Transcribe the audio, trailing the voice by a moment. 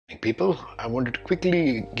people. I wanted to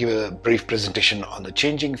quickly give a brief presentation on the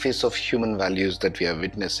changing face of human values that we are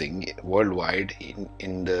witnessing worldwide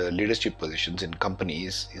in the leadership positions in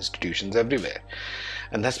companies, institutions, everywhere.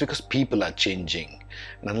 And that's because people are changing.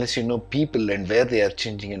 And unless you know people and where they are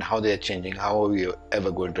changing and how they are changing, how are we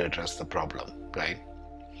ever going to address the problem, right?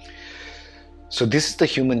 So this is the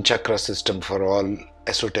human chakra system for all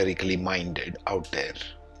esoterically minded out there.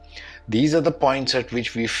 These are the points at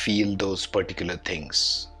which we feel those particular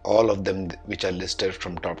things, all of them which are listed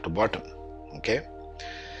from top to bottom. Okay.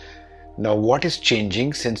 Now, what is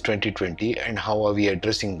changing since 2020 and how are we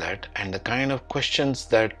addressing that, and the kind of questions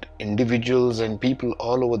that individuals and people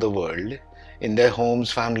all over the world in their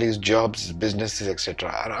homes, families, jobs, businesses, etc.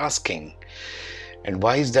 are asking, and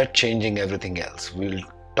why is that changing everything else? We'll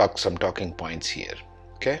talk some talking points here.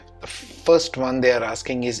 Okay. The first one they are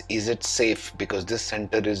asking is it safe? Because this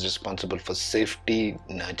center is responsible for safety,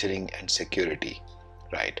 nurturing and security,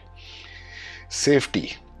 right?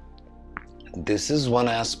 Safety. This is one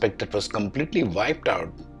aspect that was completely wiped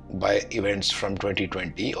out by events from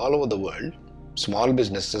 2020 all over the world. Small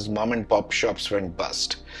businesses, mom and pop shops went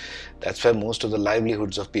bust. That's where most of the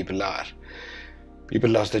livelihoods of people are.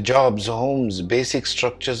 People lost their jobs, homes, basic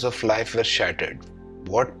structures of life were shattered.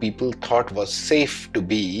 What people thought was safe to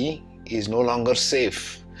be is no longer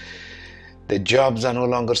safe. Their jobs are no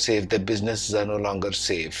longer safe. Their businesses are no longer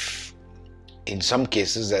safe. In some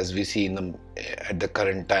cases, as we see at the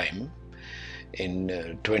current time,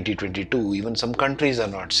 in 2022, even some countries are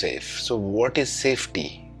not safe. So what is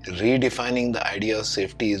safety? Redefining the idea of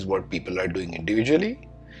safety is what people are doing individually,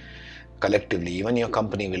 collectively. Even your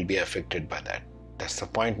company will be affected by that. That's the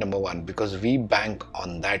point number one, because we bank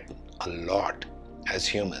on that a lot. As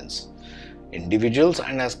humans, individuals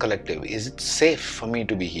and as collective, is it safe for me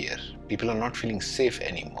to be here? People are not feeling safe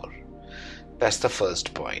anymore. That's the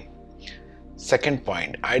first point. Second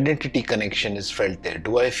point, identity connection is felt there.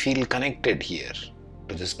 Do I feel connected here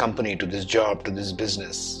to this company, to this job, to this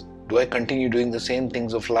business? Do I continue doing the same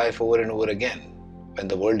things of life over and over again when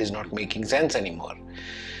the world is not making sense anymore?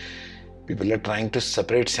 People are trying to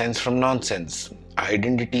separate sense from nonsense.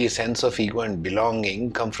 Identity, a sense of ego and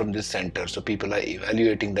belonging come from this center. So people are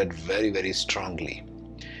evaluating that very, very strongly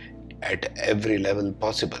at every level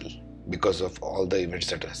possible because of all the events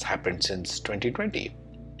that has happened since 2020.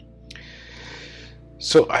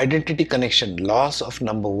 So identity connection, loss of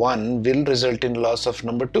number one will result in loss of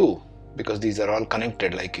number two, because these are all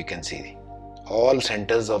connected, like you can see. All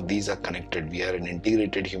centers of these are connected. We are an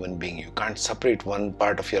integrated human being. You can't separate one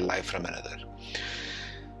part of your life from another.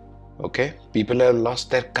 Okay, people have lost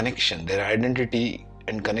their connection, their identity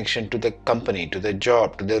and connection to the company, to their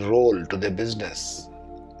job, to their role, to their business,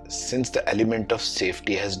 since the element of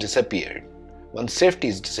safety has disappeared. Once safety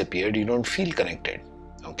is disappeared, you don't feel connected,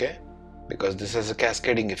 okay? Because this has a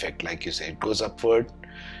cascading effect, like you say, it goes upward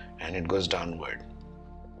and it goes downward.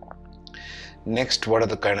 Next, what are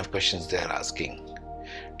the kind of questions they are asking?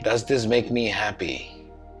 Does this make me happy?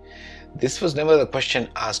 This was never a question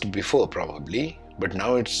asked before, probably. But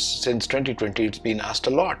now since 2020, it's been asked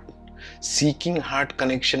a lot. Seeking heart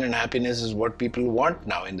connection and happiness is what people want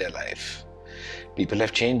now in their life. People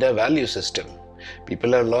have changed their value system.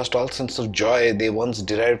 People have lost all sense of joy they once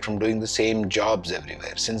derived from doing the same jobs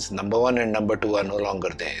everywhere. Since number one and number two are no longer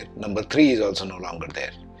there. Number three is also no longer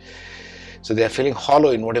there. So they are feeling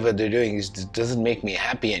hollow in whatever they're doing. It doesn't make me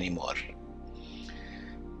happy anymore.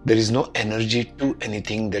 There is no energy to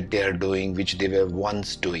anything that they are doing which they were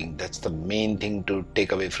once doing. That's the main thing to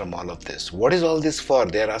take away from all of this. What is all this for?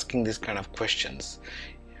 They are asking these kind of questions.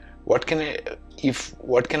 What can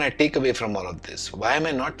I take away from all of this? Why am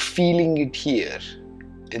I not feeling it here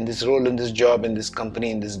in this role, in this job, in this company,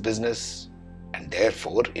 in this business, and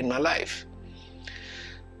therefore in my life?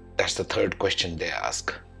 That's the third question they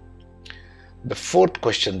ask. The fourth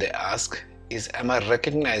question they ask is, am I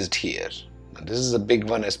recognized here? This is a big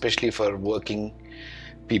one, especially for working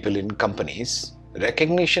people in companies.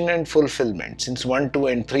 Recognition and fulfillment. Since 1, 2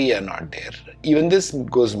 and 3 are not there, even this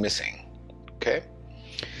goes missing. Okay.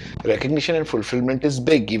 Recognition and fulfillment is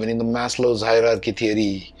big. Even in the Maslow's hierarchy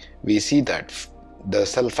theory, we see that the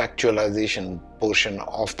self-actualization portion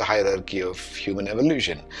of the hierarchy of human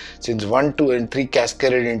evolution. Since 1, 2 and 3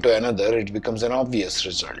 cascaded into another, it becomes an obvious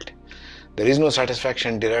result. There is no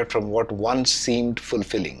satisfaction derived from what once seemed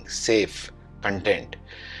fulfilling, safe, content,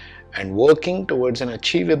 and working towards an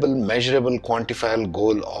achievable, measurable, quantifiable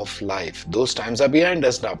goal of life. Those times are behind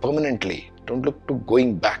us now, permanently. Don't look to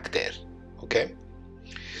going back there, okay?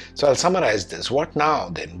 So I'll summarize this. What now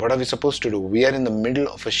then? What are we supposed to do? We are in the middle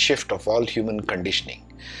of a shift of all human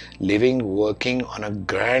conditioning, living, working on a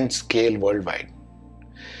grand scale worldwide.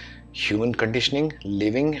 Human conditioning,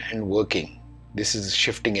 living and working. This is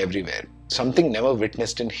shifting everywhere. Something never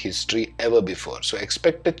witnessed in history ever before. So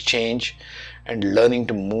expect a change and learning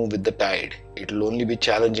to move with the tide. It will only be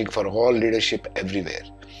challenging for all leadership everywhere.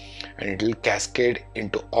 And it will cascade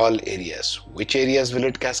into all areas. Which areas will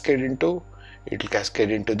it cascade into? It will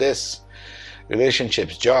cascade into this.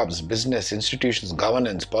 Relationships, jobs, business, institutions,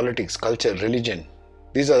 governance, politics, culture, religion.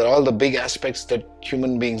 These are all the big aspects that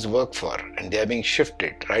human beings work for, and they are being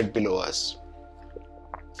shifted right below us.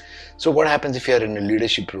 So what happens if you are in a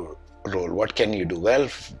leadership role? What can you do? Well,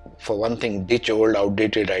 for one thing, ditch old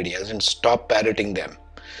outdated ideas and stop parroting them.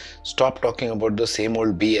 Stop talking about the same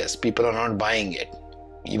old BS. People are not buying it.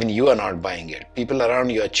 Even you are not buying it. People around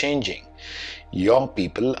you are changing. Your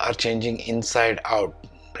people are changing inside out.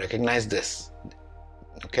 Recognize this.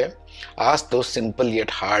 Okay? Ask those simple yet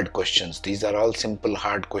hard questions. These are all simple,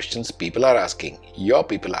 hard questions people are asking. Your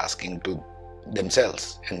people are asking to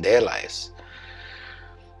themselves and their lives.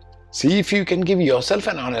 See if you can give yourself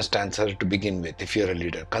an honest answer to begin with if you're a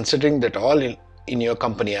leader. Considering that all in your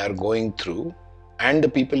company are going through, and the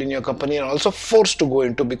people in your company are also forced to go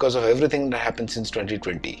into because of everything that happened since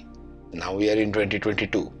 2020. Now we are in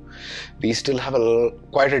 2022. We still have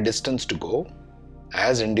quite a distance to go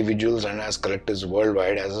as individuals and as collectives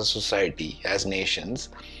worldwide, as a society, as nations.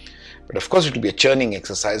 But of course it will be a churning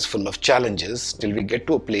exercise full of challenges till we get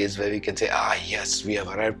to a place where we can say, yes, we have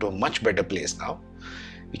arrived to a much better place now.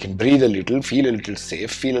 We can breathe a little, feel a little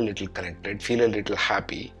safe, feel a little connected, feel a little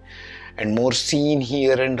happy, and more seen,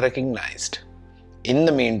 here and recognized. In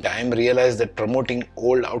the meantime, realize that promoting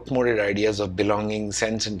old outmoded ideas of belonging,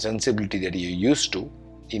 sense and sensibility that you're used to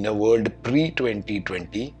in a world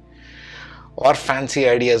pre-2020, or fancy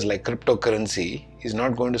ideas like cryptocurrency, is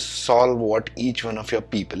not going to solve what each one of your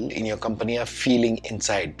people in your company are feeling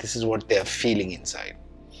inside. This is what they are feeling inside.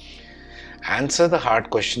 Answer the hard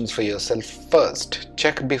questions for yourself first.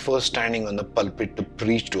 Check before standing on the pulpit to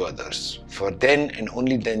preach to others. For then and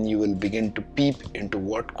only then you will begin to peep into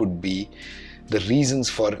what could be the reasons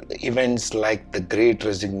for events like the Great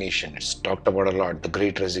Resignation. It's talked about a lot, the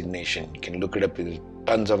Great Resignation. You can look it up in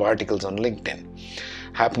tons of articles on LinkedIn.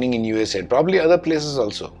 Happening in USA and probably other places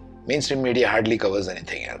also. Mainstream media hardly covers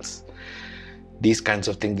anything else. These kinds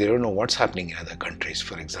of things, they don't know what's happening in other countries,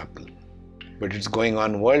 for example. But it's going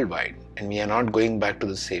on worldwide, and we are not going back to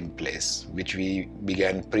the same place which we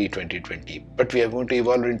began pre-2020. But we are going to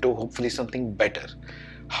evolve into hopefully something better.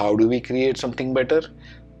 How do we create something better?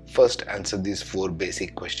 First, answer these 4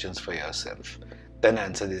 basic questions for yourself. Then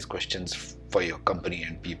answer these questions for your company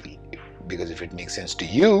and people. Because if it makes sense to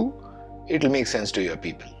you, it will make sense to your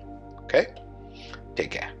people. Okay?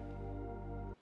 Take care.